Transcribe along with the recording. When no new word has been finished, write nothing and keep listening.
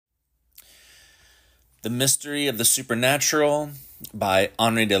The Mystery of the Supernatural by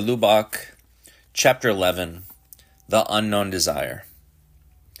Henri de Lubac, Chapter 11, The Unknown Desire.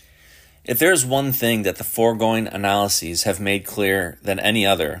 If there is one thing that the foregoing analyses have made clearer than any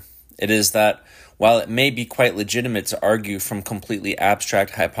other, it is that, while it may be quite legitimate to argue from completely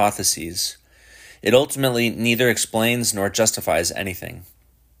abstract hypotheses, it ultimately neither explains nor justifies anything.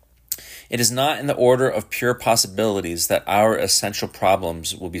 It is not in the order of pure possibilities that our essential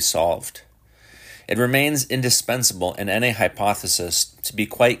problems will be solved. It remains indispensable in any hypothesis to be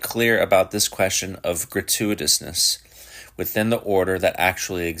quite clear about this question of gratuitousness within the order that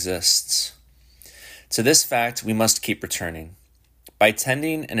actually exists. To this fact we must keep returning. By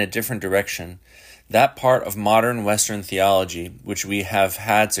tending in a different direction, that part of modern Western theology which we have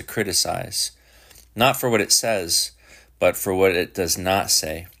had to criticize, not for what it says, but for what it does not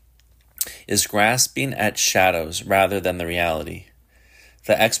say, is grasping at shadows rather than the reality.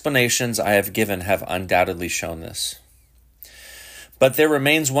 The explanations I have given have undoubtedly shown this. But there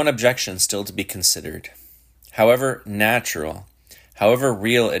remains one objection still to be considered. However natural, however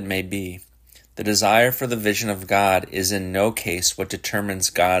real it may be, the desire for the vision of God is in no case what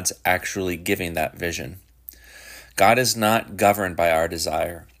determines God's actually giving that vision. God is not governed by our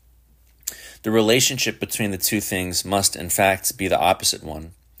desire. The relationship between the two things must, in fact, be the opposite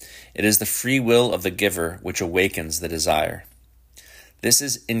one. It is the free will of the giver which awakens the desire. This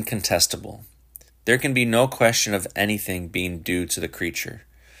is incontestable. There can be no question of anything being due to the creature.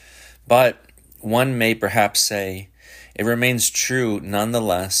 But one may perhaps say, it remains true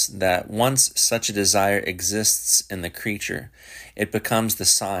nonetheless that once such a desire exists in the creature, it becomes the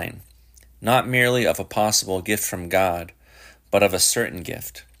sign, not merely of a possible gift from God, but of a certain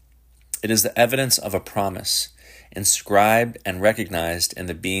gift. It is the evidence of a promise, inscribed and recognized in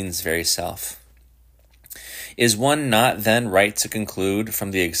the being's very self. Is one not then right to conclude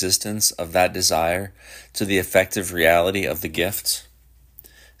from the existence of that desire to the effective reality of the gift?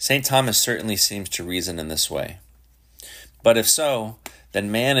 St. Thomas certainly seems to reason in this way. But if so,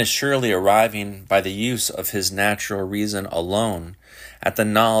 then man is surely arriving by the use of his natural reason alone at the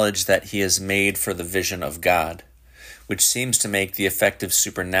knowledge that he is made for the vision of God, which seems to make the effective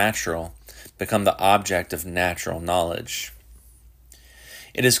supernatural become the object of natural knowledge.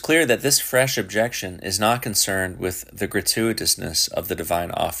 It is clear that this fresh objection is not concerned with the gratuitousness of the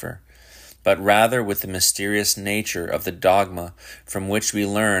divine offer, but rather with the mysterious nature of the dogma from which we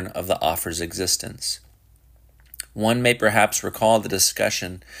learn of the offer's existence. One may perhaps recall the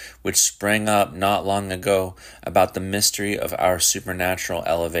discussion which sprang up not long ago about the mystery of our supernatural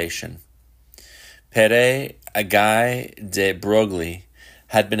elevation. Pere Agai de Broglie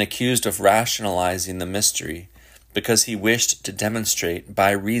had been accused of rationalizing the mystery because he wished to demonstrate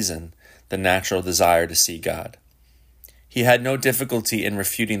by reason the natural desire to see God. He had no difficulty in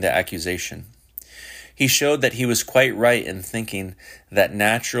refuting the accusation. He showed that he was quite right in thinking that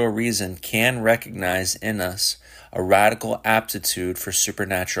natural reason can recognize in us a radical aptitude for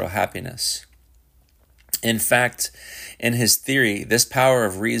supernatural happiness. In fact, in his theory, this power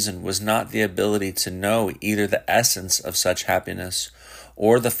of reason was not the ability to know either the essence of such happiness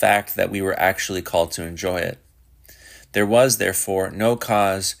or the fact that we were actually called to enjoy it. There was, therefore, no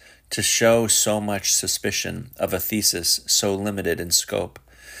cause to show so much suspicion of a thesis so limited in scope,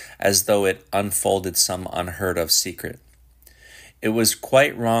 as though it unfolded some unheard-of secret. It was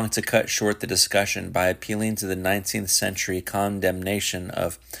quite wrong to cut short the discussion by appealing to the 19th century condemnation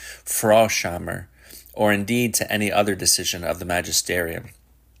of Froschammer, or indeed to any other decision of the magisterium.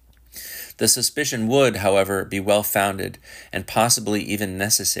 The suspicion would, however, be well-founded and possibly even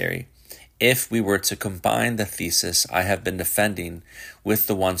necessary, if we were to combine the thesis I have been defending with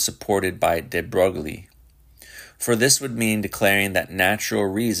the one supported by de Broglie. For this would mean declaring that natural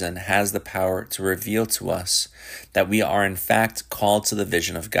reason has the power to reveal to us that we are in fact called to the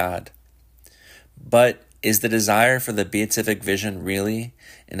vision of God. But is the desire for the beatific vision really,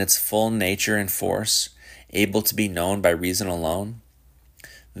 in its full nature and force, able to be known by reason alone?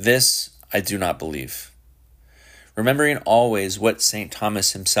 This I do not believe. Remembering always what St.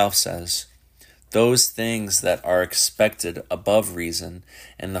 Thomas himself says, those things that are expected above reason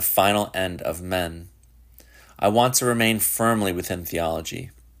and the final end of men, I want to remain firmly within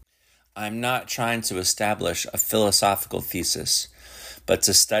theology. I am not trying to establish a philosophical thesis, but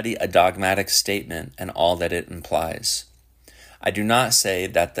to study a dogmatic statement and all that it implies. I do not say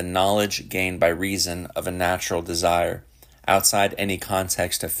that the knowledge gained by reason of a natural desire, outside any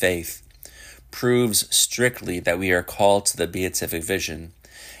context of faith, proves strictly that we are called to the beatific vision,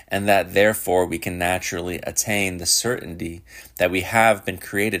 and that therefore we can naturally attain the certainty that we have been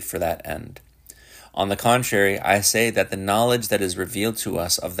created for that end. On the contrary, I say that the knowledge that is revealed to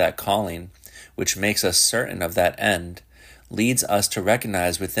us of that calling which makes us certain of that end, leads us to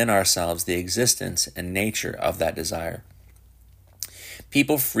recognize within ourselves the existence and nature of that desire.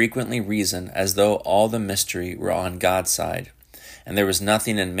 People frequently reason as though all the mystery were on God's side, and there was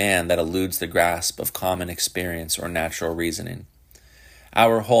nothing in man that eludes the grasp of common experience or natural reasoning.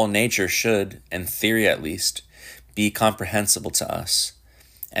 Our whole nature should, in theory at least, be comprehensible to us,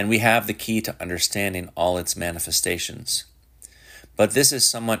 and we have the key to understanding all its manifestations. But this is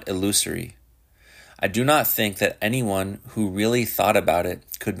somewhat illusory. I do not think that anyone who really thought about it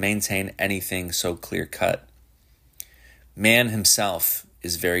could maintain anything so clear-cut. Man himself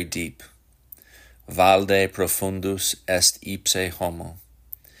is very deep. Valde profundus est ipse homo.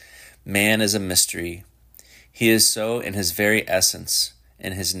 Man is a mystery. He is so in his very essence,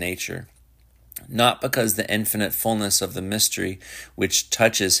 in his nature, not because the infinite fullness of the mystery which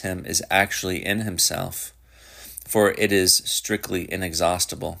touches him is actually in himself, for it is strictly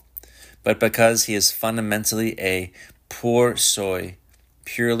inexhaustible, but because he is fundamentally a pur soi,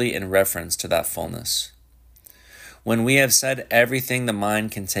 purely in reference to that fullness. When we have said everything the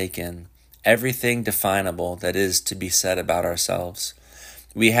mind can take in, everything definable that is to be said about ourselves,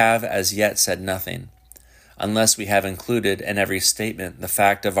 we have as yet said nothing, unless we have included in every statement the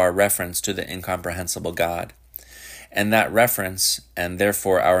fact of our reference to the incomprehensible God. And that reference, and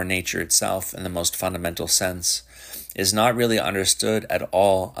therefore our nature itself in the most fundamental sense, is not really understood at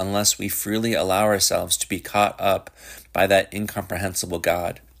all unless we freely allow ourselves to be caught up by that incomprehensible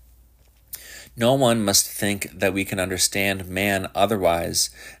God. No one must think that we can understand man otherwise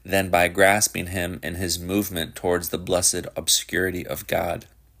than by grasping him in his movement towards the blessed obscurity of God.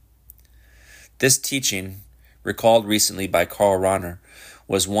 This teaching, recalled recently by Karl Rahner,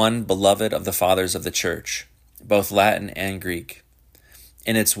 was one beloved of the fathers of the Church, both Latin and Greek.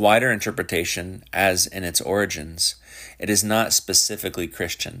 In its wider interpretation, as in its origins, it is not specifically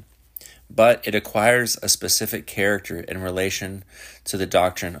Christian, but it acquires a specific character in relation to the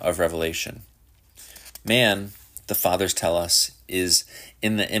doctrine of revelation. Man, the fathers tell us, is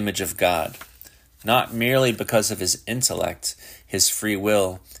in the image of God, not merely because of his intellect, his free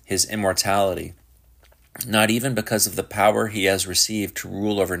will, his immortality, not even because of the power he has received to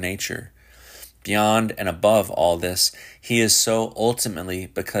rule over nature. Beyond and above all this, he is so ultimately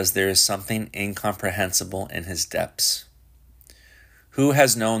because there is something incomprehensible in his depths. Who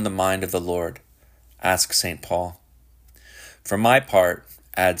has known the mind of the Lord? Asks St. Paul. For my part,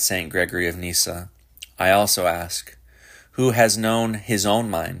 adds St. Gregory of Nyssa, I also ask, who has known his own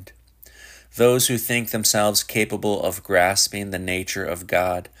mind? Those who think themselves capable of grasping the nature of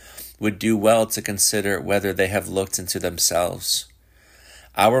God would do well to consider whether they have looked into themselves.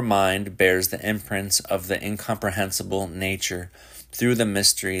 Our mind bears the imprints of the incomprehensible nature through the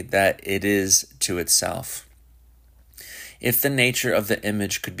mystery that it is to itself. If the nature of the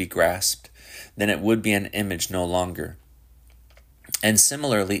image could be grasped, then it would be an image no longer. And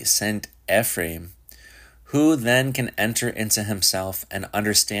similarly, St. Ephraim, who then can enter into himself and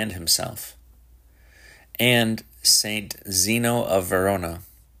understand himself? And St. Zeno of Verona,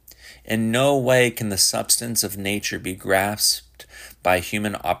 in no way can the substance of nature be grasped by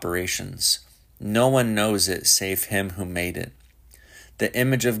human operations. No one knows it save him who made it. The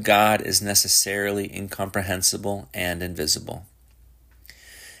image of God is necessarily incomprehensible and invisible.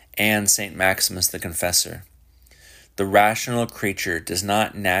 And St. Maximus the Confessor, the rational creature does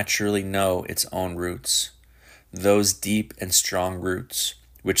not naturally know its own roots, those deep and strong roots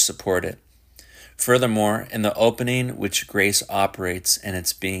which support it. Furthermore, in the opening which grace operates in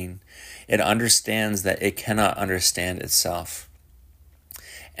its being, it understands that it cannot understand itself.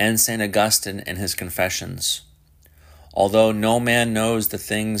 And St. Augustine in his Confessions, although no man knows the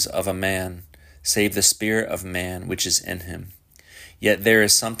things of a man, save the spirit of man which is in him, yet there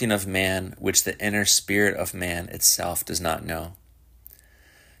is something of man which the inner spirit of man itself does not know.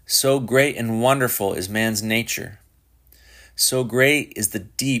 So great and wonderful is man's nature. So great is the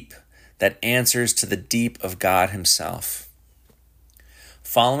deep that answers to the deep of God himself.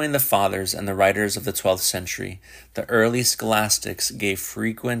 Following the fathers and the writers of the 12th century, the early scholastics gave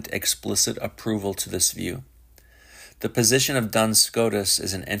frequent explicit approval to this view. The position of Duns Scotus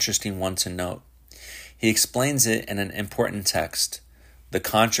is an interesting one to note. He explains it in an important text, The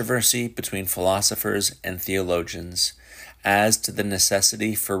Controversy Between Philosophers and Theologians, as to the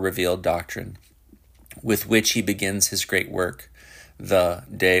necessity for revealed doctrine, with which he begins his great work, the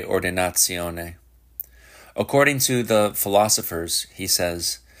De Ordinatione. According to the philosophers, he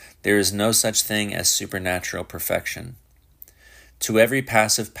says, there is no such thing as supernatural perfection. To every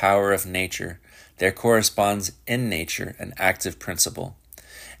passive power of nature, there corresponds in nature an active principle,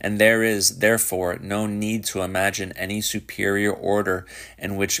 and there is, therefore, no need to imagine any superior order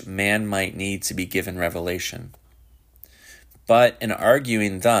in which man might need to be given revelation. But in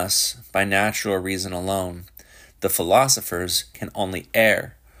arguing thus, by natural reason alone, the philosophers can only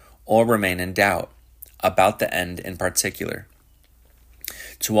err or remain in doubt about the end in particular.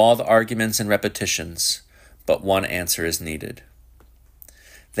 To all the arguments and repetitions, but one answer is needed.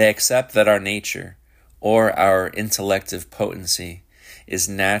 They accept that our nature, or our intellective potency, is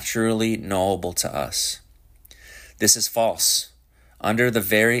naturally knowable to us. This is false, under the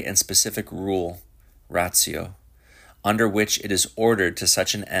very and specific rule, ratio, under which it is ordered to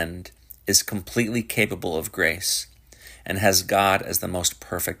such an end, is completely capable of grace, and has God as the most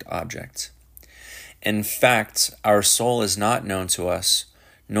perfect object. In fact, our soul is not known to us,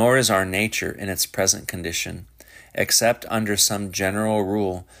 nor is our nature in its present condition, except under some general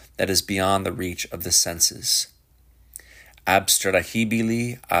rule that is beyond the reach of the senses.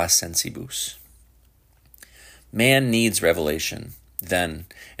 Abstrahibili a sensibus. Man needs revelation, then,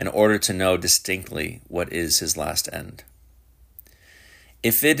 in order to know distinctly what is his last end.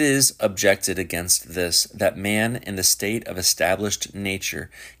 If it is objected against this, that man in the state of established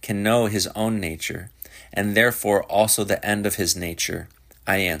nature can know his own nature, and therefore also the end of his nature,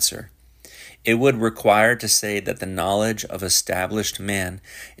 I answer, it would require to say that the knowledge of established man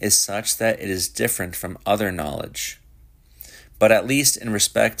is such that it is different from other knowledge. But at least in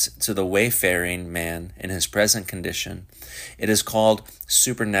respect to the wayfaring man in his present condition, it is called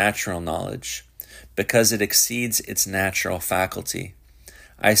supernatural knowledge, because it exceeds its natural faculty.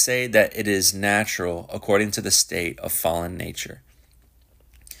 I say that it is natural according to the state of fallen nature.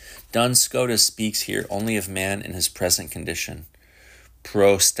 Duns Scotus speaks here only of man in his present condition,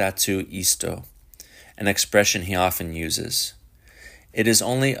 pro statu isto, an expression he often uses. It is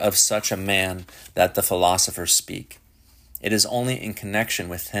only of such a man that the philosophers speak. It is only in connection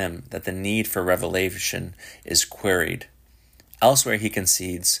with him that the need for revelation is queried. Elsewhere he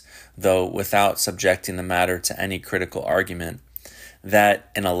concedes, though without subjecting the matter to any critical argument, that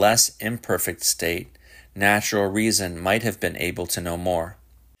in a less imperfect state, natural reason might have been able to know more.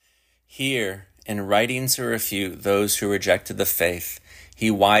 Here, in writing to refute those who rejected the faith, he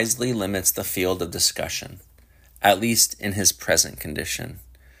wisely limits the field of discussion, at least in his present condition.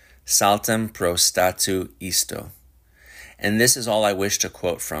 Saltem pro statu isto. And this is all I wish to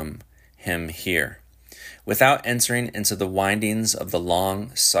quote from him here. Without entering into the windings of the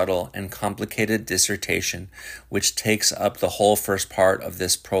long, subtle, and complicated dissertation which takes up the whole first part of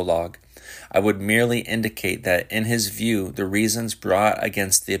this prologue, I would merely indicate that in his view the reasons brought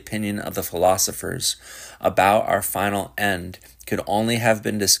against the opinion of the philosophers about our final end could only have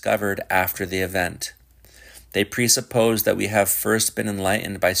been discovered after the event. They presuppose that we have first been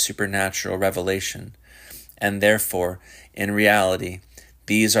enlightened by supernatural revelation, and therefore, in reality,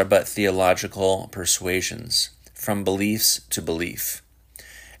 these are but theological persuasions, from beliefs to belief.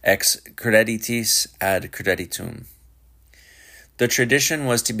 Ex creditis ad creditum. The tradition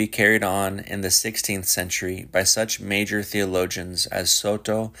was to be carried on in the 16th century by such major theologians as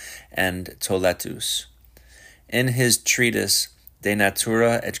Soto and Toletus. In his treatise De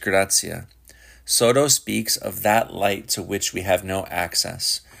Natura et Gratia, Soto speaks of that light to which we have no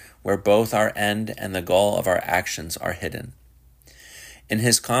access, where both our end and the goal of our actions are hidden. In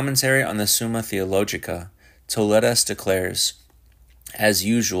his commentary on the Summa Theologica, Toletus declares, as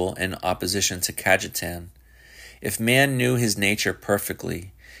usual in opposition to Cajetan, if man knew his nature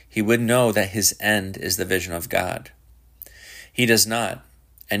perfectly, he would know that his end is the vision of God. He does not,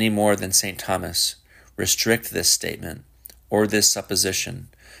 any more than St. Thomas, restrict this statement, or this supposition,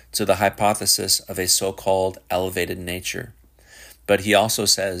 to the hypothesis of a so-called elevated nature. But he also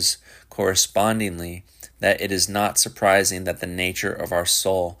says, correspondingly, that it is not surprising that the nature of our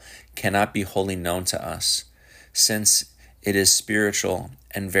soul cannot be wholly known to us, since it is spiritual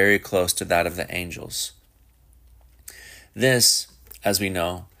and very close to that of the angels. This, as we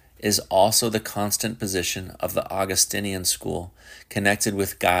know, is also the constant position of the Augustinian school connected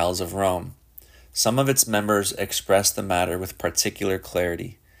with Giles of Rome. Some of its members express the matter with particular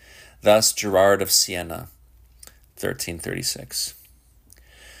clarity. Thus Gerard of Siena, 1336.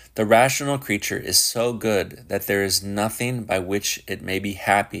 The rational creature is so good that there is nothing by which it may be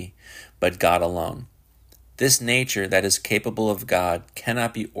happy but God alone. This nature that is capable of God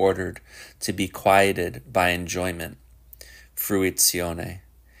cannot be ordered to be quieted by enjoyment, fruizione,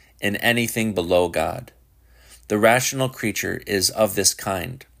 in anything below God. The rational creature is of this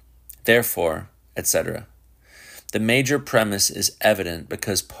kind. Therefore, etc. The major premise is evident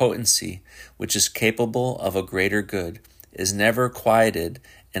because potency, which is capable of a greater good, is never quieted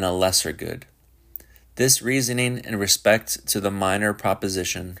in a lesser good. This reasoning in respect to the minor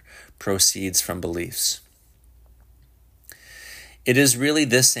proposition proceeds from beliefs. It is really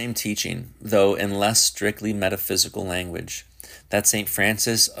this same teaching, though in less strictly metaphysical language, that St.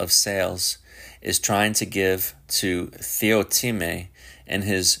 Francis of Sales is trying to give to Theotime in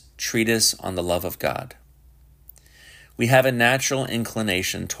his treatise on the love of God. We have a natural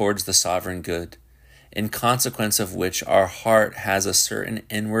inclination towards the sovereign good, in consequence of which our heart has a certain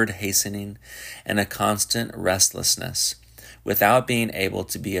inward hastening and a constant restlessness, without being able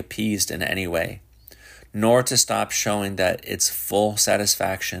to be appeased in any way, nor to stop showing that its full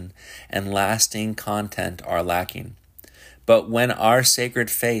satisfaction and lasting content are lacking. But when our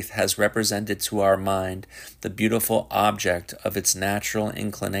sacred faith has represented to our mind the beautiful object of its natural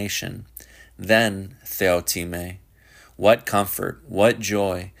inclination, then, Theotime, what comfort, what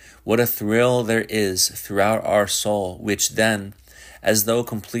joy, what a thrill there is throughout our soul, which then, as though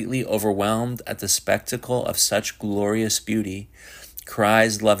completely overwhelmed at the spectacle of such glorious beauty,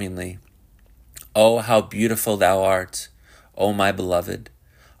 cries lovingly, "Oh, how beautiful thou art, O my beloved!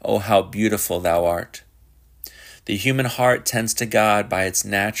 Oh, how beautiful thou art!" The human heart tends to God by its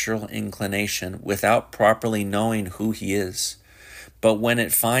natural inclination without properly knowing who he is. But when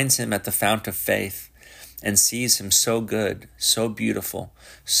it finds him at the fount of faith and sees him so good, so beautiful,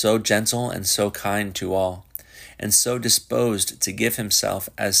 so gentle and so kind to all, and so disposed to give himself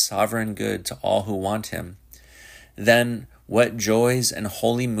as sovereign good to all who want him, then what joys and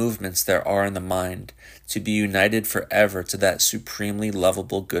holy movements there are in the mind to be united forever to that supremely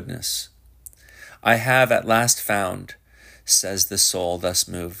lovable goodness. I have at last found, says the soul thus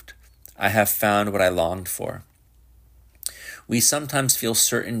moved, I have found what I longed for. We sometimes feel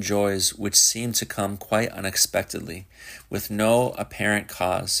certain joys which seem to come quite unexpectedly, with no apparent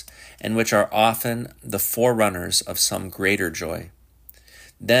cause, and which are often the forerunners of some greater joy.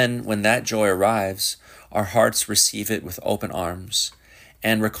 Then, when that joy arrives, our hearts receive it with open arms,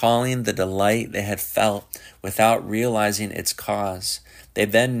 and recalling the delight they had felt without realizing its cause, they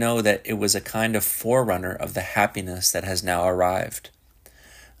then know that it was a kind of forerunner of the happiness that has now arrived.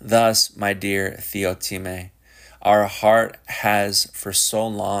 Thus, my dear Theotime, our heart has for so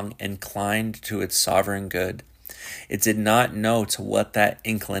long inclined to its sovereign good. It did not know to what that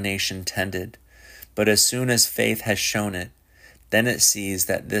inclination tended, but as soon as faith has shown it, then it sees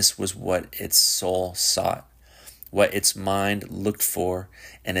that this was what its soul sought, what its mind looked for,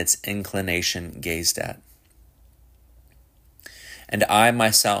 and its inclination gazed at. And I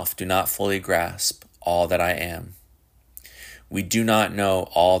myself do not fully grasp all that I am. We do not know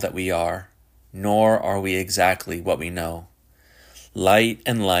all that we are, nor are we exactly what we know. Light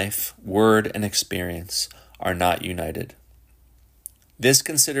and life, word and experience are not united. This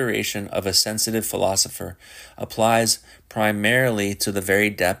consideration of a sensitive philosopher applies primarily to the very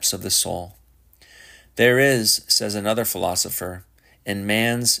depths of the soul. There is, says another philosopher, in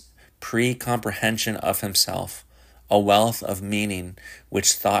man's pre-comprehension of himself, a wealth of meaning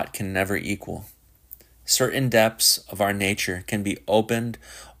which thought can never equal. Certain depths of our nature can be opened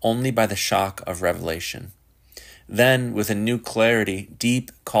only by the shock of revelation. Then, with a new clarity,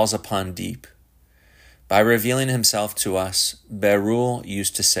 deep calls upon deep. By revealing himself to us, Berulle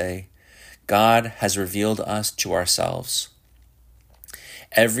used to say, God has revealed us to ourselves.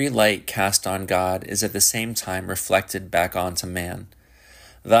 Every light cast on God is at the same time reflected back onto man.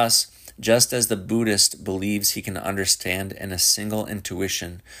 Thus, just as the Buddhist believes he can understand in a single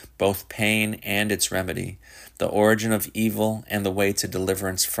intuition both pain and its remedy, the origin of evil and the way to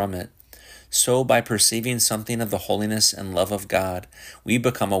deliverance from it, so by perceiving something of the holiness and love of God, we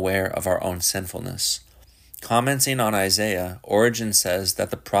become aware of our own sinfulness. Commenting on Isaiah, Origen says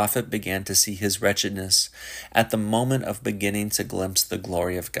that the prophet began to see his wretchedness at the moment of beginning to glimpse the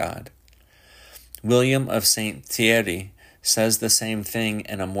glory of God. William of St. Thierry says the same thing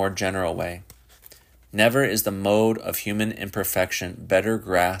in a more general way. Never is the mode of human imperfection better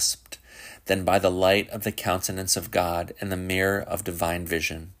grasped than by the light of the countenance of God in the mirror of divine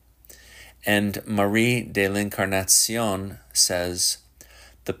vision. And Marie de l'Incarnation says,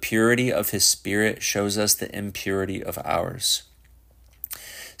 the purity of his spirit shows us the impurity of ours.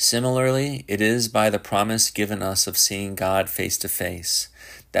 Similarly, it is by the promise given us of seeing God face to face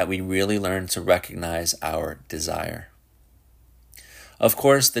that we really learn to recognize our desire. Of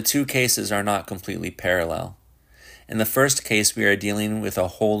course, the two cases are not completely parallel. In the first case, we are dealing with a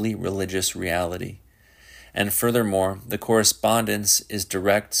wholly religious reality. And furthermore, the correspondence is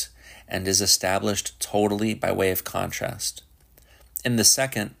direct and is established totally by way of contrast. In the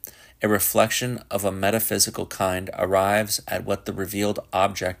second, a reflection of a metaphysical kind arrives at what the revealed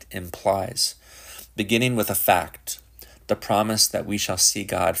object implies, beginning with a fact, the promise that we shall see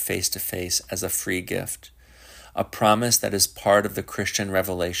God face to face as a free gift, a promise that is part of the Christian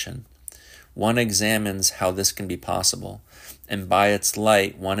revelation. One examines how this can be possible, and by its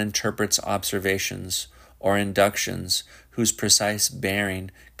light one interprets observations or inductions whose precise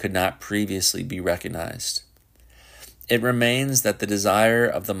bearing could not previously be recognized. It remains that the desire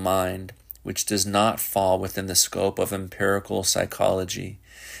of the mind, which does not fall within the scope of empirical psychology,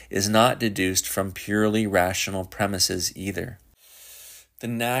 is not deduced from purely rational premises either. The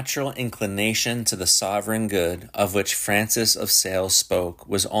natural inclination to the sovereign good of which Francis of Sales spoke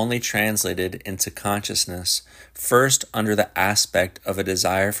was only translated into consciousness first under the aspect of a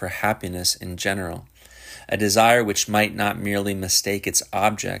desire for happiness in general, a desire which might not merely mistake its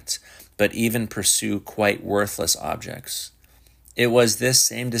object, but even pursue quite worthless objects. It was this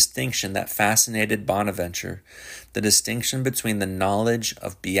same distinction that fascinated Bonaventure, the distinction between the knowledge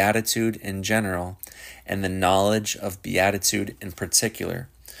of beatitude in general and the knowledge of beatitude in particular,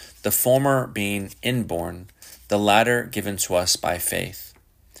 the former being inborn, the latter given to us by faith.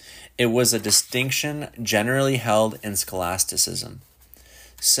 It was a distinction generally held in scholasticism.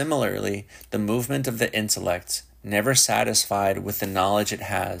 Similarly, the movement of the intellect, never satisfied with the knowledge it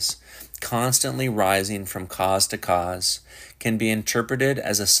has, constantly rising from cause to cause, can be interpreted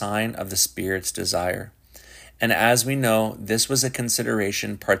as a sign of the Spirit's desire. And as we know, this was a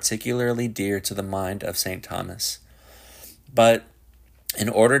consideration particularly dear to the mind of St. Thomas. But in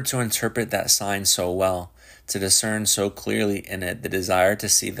order to interpret that sign so well, to discern so clearly in it the desire to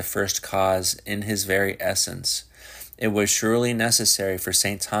see the first cause in his very essence, it was surely necessary for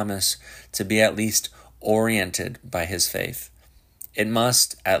St. Thomas to be at least oriented by his faith. It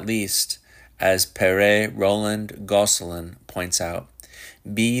must, at least, as Père Roland Gosselin points out,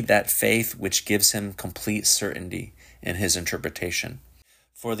 be that faith which gives him complete certainty in his interpretation.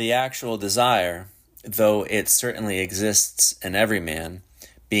 For the actual desire, though it certainly exists in every man,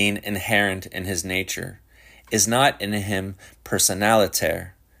 being inherent in his nature, is not in him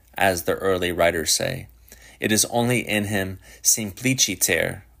personaliter, as the early writers say. It is only in him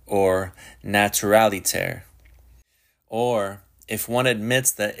simpliciter, or naturaliter. Or, if one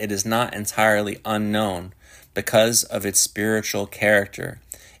admits that it is not entirely unknown because of its spiritual character,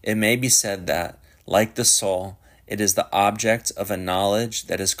 it may be said that, like the soul, it is the object of a knowledge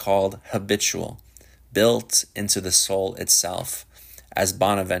that is called habitual, built into the soul itself, as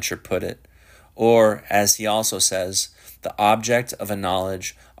Bonaventure put it, or, as he also says, the object of a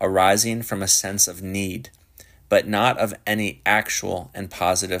knowledge arising from a sense of need, but not of any actual and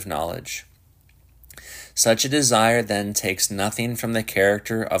positive knowledge. Such a desire then takes nothing from the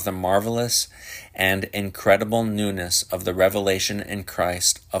character of the marvelous and incredible newness of the revelation in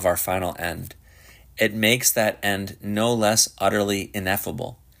Christ of our final end. It makes that end no less utterly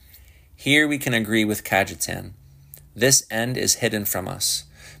ineffable. Here we can agree with Cajetan. This end is hidden from us,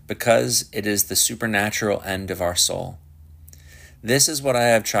 because it is the supernatural end of our soul. This is what I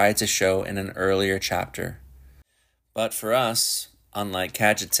have tried to show in an earlier chapter. But for us, unlike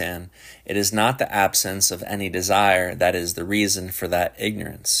Cajetan, it is not the absence of any desire that is the reason for that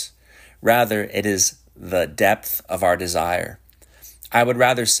ignorance. Rather, it is the depth of our desire. I would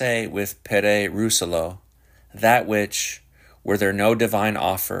rather say with Père Rousselot, that which, were there no divine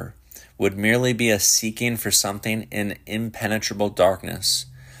offer, would merely be a seeking for something in impenetrable darkness,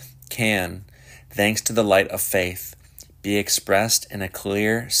 can, thanks to the light of faith, be expressed in a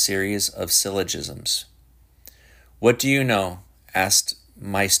clear series of syllogisms. What do you know, asked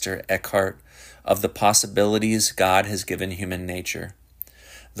Meister Eckhart, of the possibilities God has given human nature?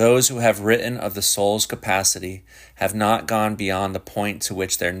 Those who have written of the soul's capacity have not gone beyond the point to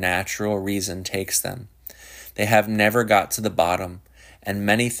which their natural reason takes them. They have never got to the bottom, and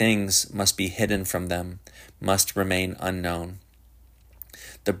many things must be hidden from them, must remain unknown.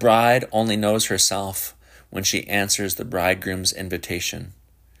 The bride only knows herself when she answers the bridegroom's invitation.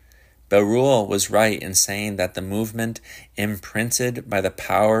 Berulle was right in saying that the movement imprinted by the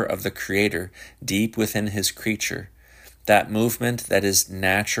power of the Creator deep within his creature, that movement that is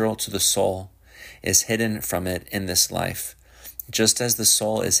natural to the soul, is hidden from it in this life, just as the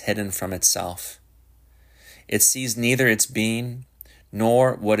soul is hidden from itself. It sees neither its being,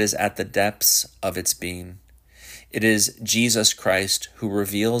 nor what is at the depths of its being. It is Jesus Christ who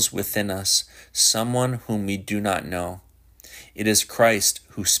reveals within us someone whom we do not know. It is Christ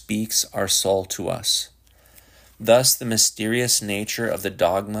who speaks our soul to us. Thus, the mysterious nature of the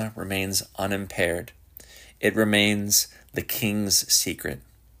dogma remains unimpaired. It remains the King's secret.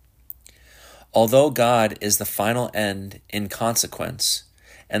 Although God is the final end in consequence,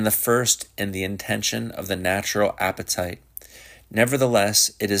 and the first in the intention of the natural appetite,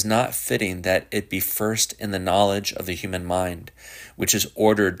 Nevertheless, it is not fitting that it be first in the knowledge of the human mind, which is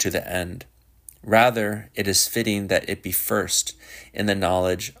ordered to the end. Rather, it is fitting that it be first in the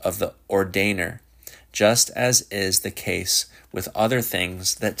knowledge of the ordainer, just as is the case with other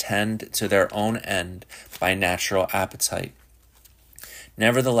things that tend to their own end by natural appetite.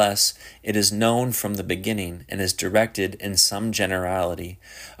 Nevertheless, it is known from the beginning and is directed in some generality,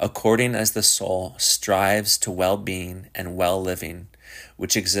 according as the soul strives to well-being and well-living,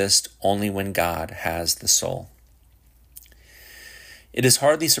 which exist only when God has the soul. It is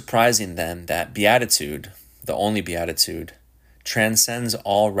hardly surprising, then, that beatitude, the only beatitude, transcends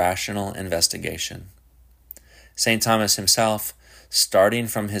all rational investigation. St. Thomas himself, starting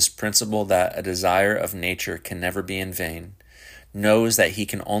from his principle that a desire of nature can never be in vain, knows that he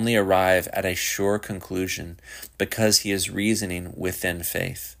can only arrive at a sure conclusion because he is reasoning within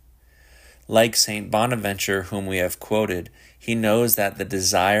faith. Like St. Bonaventure, whom we have quoted, he knows that the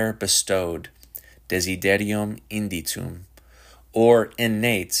desire bestowed, desiderium inditum, or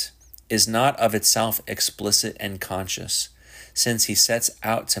innate, is not of itself explicit and conscious, since he sets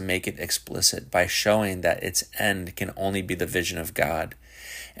out to make it explicit by showing that its end can only be the vision of God.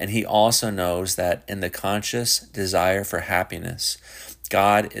 And he also knows that in the conscious desire for happiness,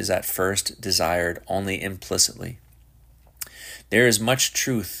 God is at first desired only implicitly. There is much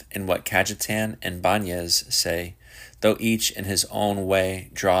truth in what Cajetan and Banez say, though each in his own way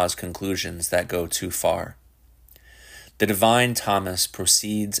draws conclusions that go too far. The divine Thomas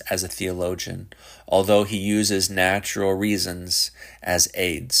proceeds as a theologian, although he uses natural reasons as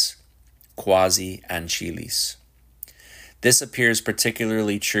aids, quasi ancilis. This appears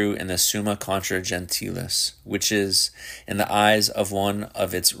particularly true in the Summa Contra Gentiles, which is, in the eyes of one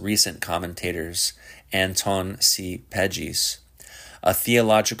of its recent commentators, Anton C. Pegis, a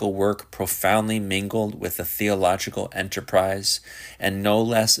theological work profoundly mingled with a theological enterprise and no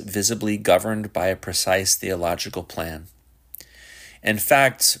less visibly governed by a precise theological plan. In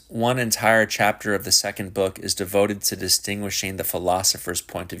fact, one entire chapter of the second book is devoted to distinguishing the philosopher's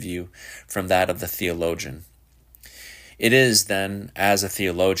point of view from that of the theologian. It is, then, as a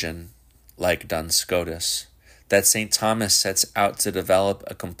theologian, like Duns Scotus, that St. Thomas sets out to develop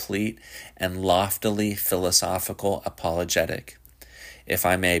a complete and loftily philosophical apologetic, if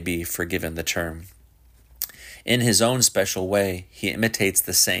I may be forgiven the term. In his own special way, he imitates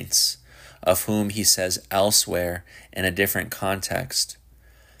the saints, of whom he says elsewhere in a different context,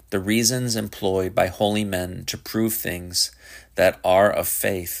 the reasons employed by holy men to prove things that are of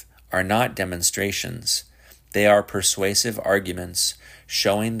faith are not demonstrations. They are persuasive arguments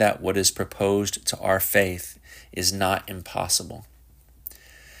showing that what is proposed to our faith is not impossible.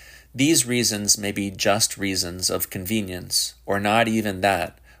 These reasons may be just reasons of convenience, or not even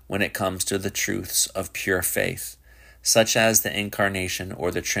that when it comes to the truths of pure faith, such as the Incarnation or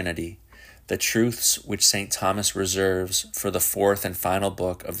the Trinity, the truths which St. Thomas reserves for the fourth and final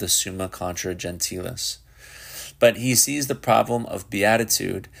book of the Summa Contra Gentiles. But he sees the problem of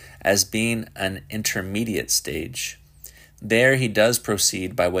beatitude as being an intermediate stage. There he does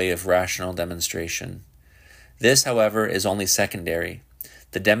proceed by way of rational demonstration. This, however, is only secondary.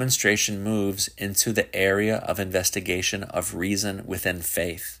 The demonstration moves into the area of investigation of reason within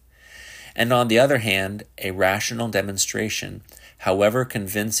faith. And on the other hand, a rational demonstration, however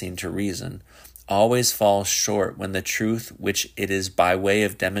convincing to reason, always falls short when the truth which it is by way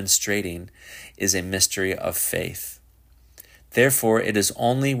of demonstrating is a mystery of faith. Therefore, it is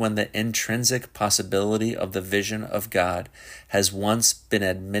only when the intrinsic possibility of the vision of God has once been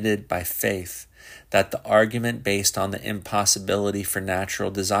admitted by faith that the argument based on the impossibility for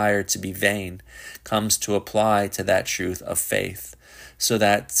natural desire to be vain comes to apply to that truth of faith, so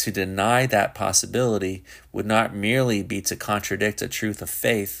that to deny that possibility would not merely be to contradict a truth of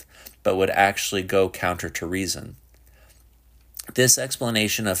faith, but would actually go counter to reason. This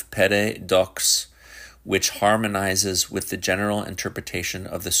explanation of pere dox, which harmonizes with the general interpretation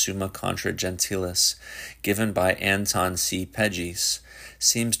of the Summa Contra Gentiles given by Anton C. Pegis,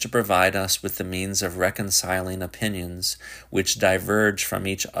 seems to provide us with the means of reconciling opinions which diverge from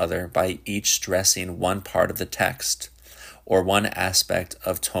each other by each stressing one part of the text, or one aspect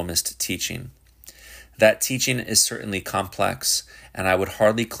of Thomist teaching. That teaching is certainly complex, and I would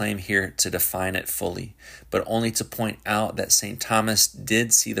hardly claim here to define it fully, but only to point out that St. Thomas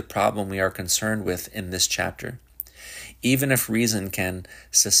did see the problem we are concerned with in this chapter. Even if reason can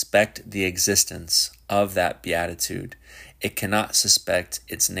suspect the existence of that beatitude, it cannot suspect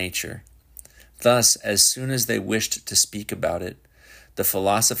its nature. Thus, as soon as they wished to speak about it, the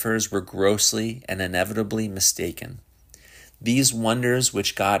philosophers were grossly and inevitably mistaken. These wonders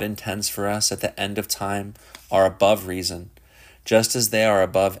which God intends for us at the end of time are above reason, just as they are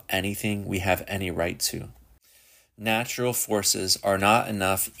above anything we have any right to. Natural forces are not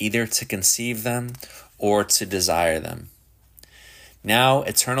enough either to conceive them or to desire them. Now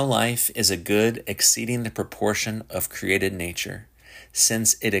eternal life is a good exceeding the proportion of created nature,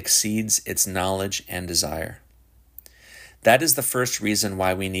 since it exceeds its knowledge and desire. That is the first reason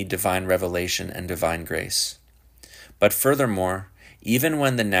why we need divine revelation and divine grace. But furthermore, even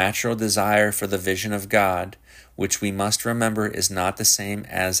when the natural desire for the vision of God, which we must remember is not the same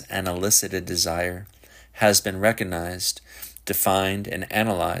as an elicited desire, has been recognized, defined, and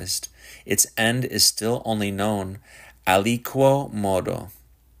analyzed, its end is still only known aliquo modo.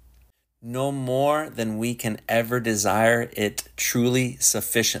 No more than we can ever desire it truly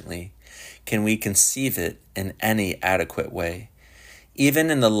sufficiently can we conceive it in any adequate way, even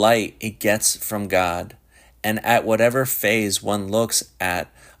in the light it gets from God, and at whatever phase one looks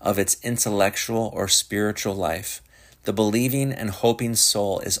at of its intellectual or spiritual life. The believing and hoping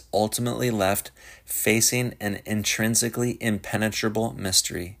soul is ultimately left facing an intrinsically impenetrable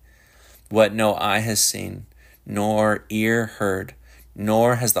mystery, what no eye has seen, nor ear heard,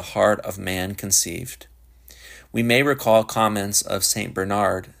 nor has the heart of man conceived. We may recall comments of St.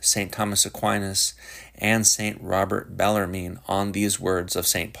 Bernard, St. Thomas Aquinas, and St. Robert Bellarmine on these words of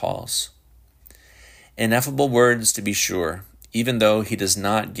St. Paul's. Ineffable words, to be sure, even though he does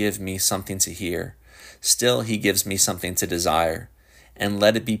not give me something to hear, still he gives me something to desire, and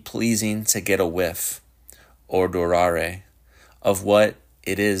let it be pleasing to get a whiff, odorare, of what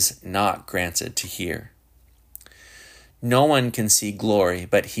it is not granted to hear. No one can see glory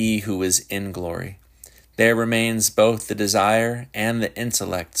but he who is in glory. There remains both the desire and the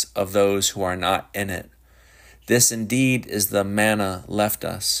intellect of those who are not in it. This indeed is the manna left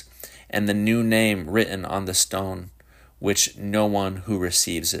us, and the new name written on the stone, which no one who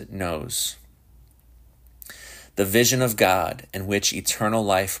receives it knows. The vision of God, in which eternal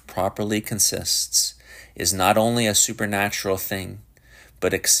life properly consists, is not only a supernatural thing,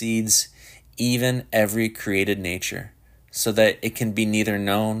 but exceeds even every created nature, so that it can be neither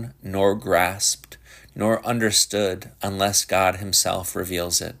known nor grasped nor understood unless God himself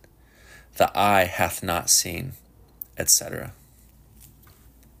reveals it. The eye hath not seen, etc.